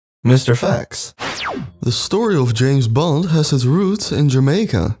Mr. Facts. The story of James Bond has its roots in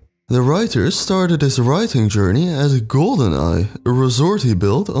Jamaica. The writer started his writing journey at GoldenEye, a resort he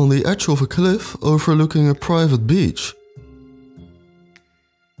built on the edge of a cliff overlooking a private beach.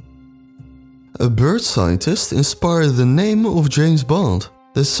 A bird scientist inspired the name of James Bond.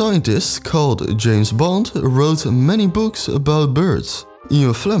 The scientist, called James Bond, wrote many books about birds.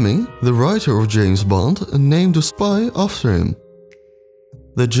 Ian Fleming, the writer of James Bond, named a spy after him.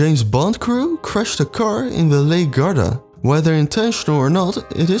 The James Bond crew crashed a car in the Lake Garda. Whether intentional or not,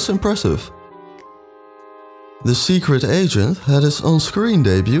 it is impressive. The Secret Agent had his on-screen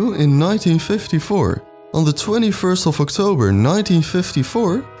debut in 1954. On the 21st of October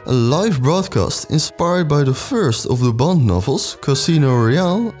 1954, a live broadcast inspired by the first of the Bond novels, Casino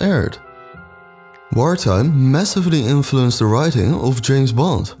Royale, aired. Wartime massively influenced the writing of James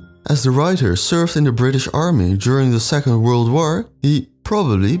Bond. As the writer served in the British Army during the Second World War, he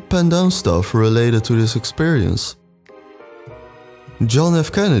probably penned down stuff related to this experience. John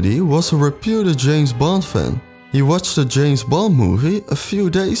F. Kennedy was a reputed James Bond fan. He watched the James Bond movie a few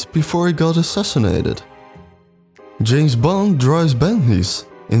days before he got assassinated. James Bond drives Bentleys.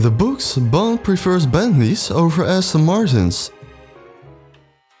 In the books, Bond prefers Bentleys over Aston Martins.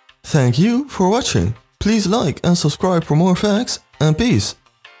 Thank you for watching. Please like and subscribe for more facts, and peace.